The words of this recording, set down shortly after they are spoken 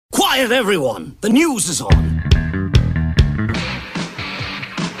Quiet, everyone! The news is on.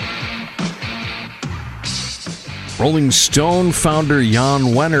 Rolling Stone founder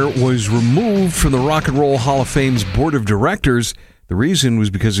Jan Wenner was removed from the Rock and Roll Hall of Fame's board of directors. The reason was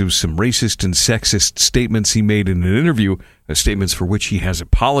because of some racist and sexist statements he made in an interview, statements for which he has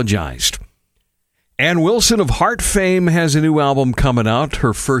apologized. Ann Wilson of Heart fame has a new album coming out.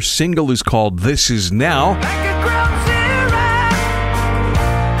 Her first single is called This Is Now.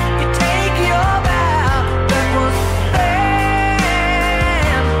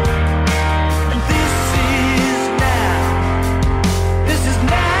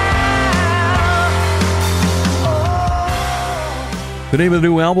 The name of the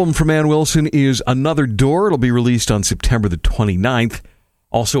new album from Ann Wilson is Another Door. It'll be released on September the 29th.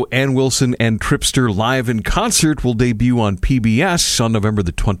 Also, Ann Wilson and Tripster live in concert will debut on PBS on November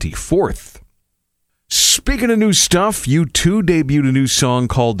the 24th. Speaking of new stuff, U2 debuted a new song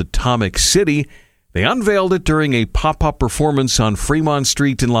called Atomic City. They unveiled it during a pop-up performance on Fremont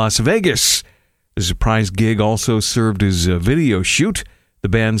Street in Las Vegas. The surprise gig also served as a video shoot. The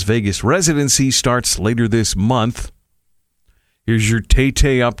band's Vegas residency starts later this month. Here's your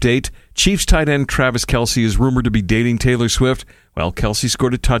Tay-Tay update. Chiefs tight end Travis Kelce is rumored to be dating Taylor Swift. Well, Kelce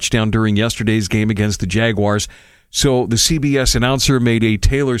scored a touchdown during yesterday's game against the Jaguars. So the CBS announcer made a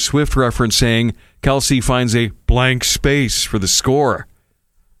Taylor Swift reference saying Kelce finds a blank space for the score.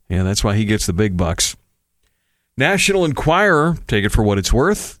 Yeah, that's why he gets the big bucks. National Enquirer, take it for what it's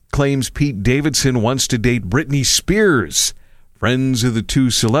worth, claims Pete Davidson wants to date Britney Spears. Friends of the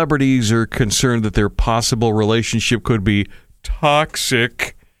two celebrities are concerned that their possible relationship could be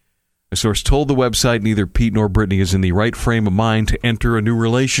toxic. A source told the website neither Pete nor Britney is in the right frame of mind to enter a new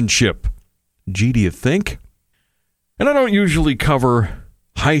relationship. Gee, do you think? And I don't usually cover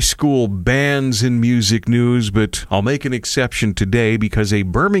high school bands in music news, but I'll make an exception today because a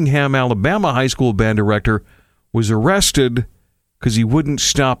Birmingham, Alabama high school band director was arrested because he wouldn't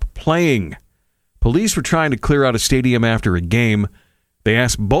stop playing. Police were trying to clear out a stadium after a game. They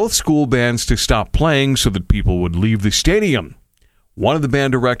asked both school bands to stop playing so that people would leave the stadium. One of the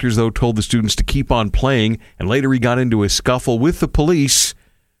band directors, though, told the students to keep on playing, and later he got into a scuffle with the police.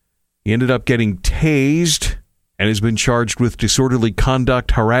 He ended up getting tased and has been charged with disorderly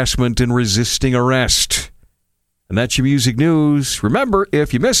conduct, harassment, and resisting arrest. And that's your music news. Remember,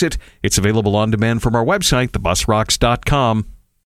 if you miss it, it's available on demand from our website, thebusrocks.com.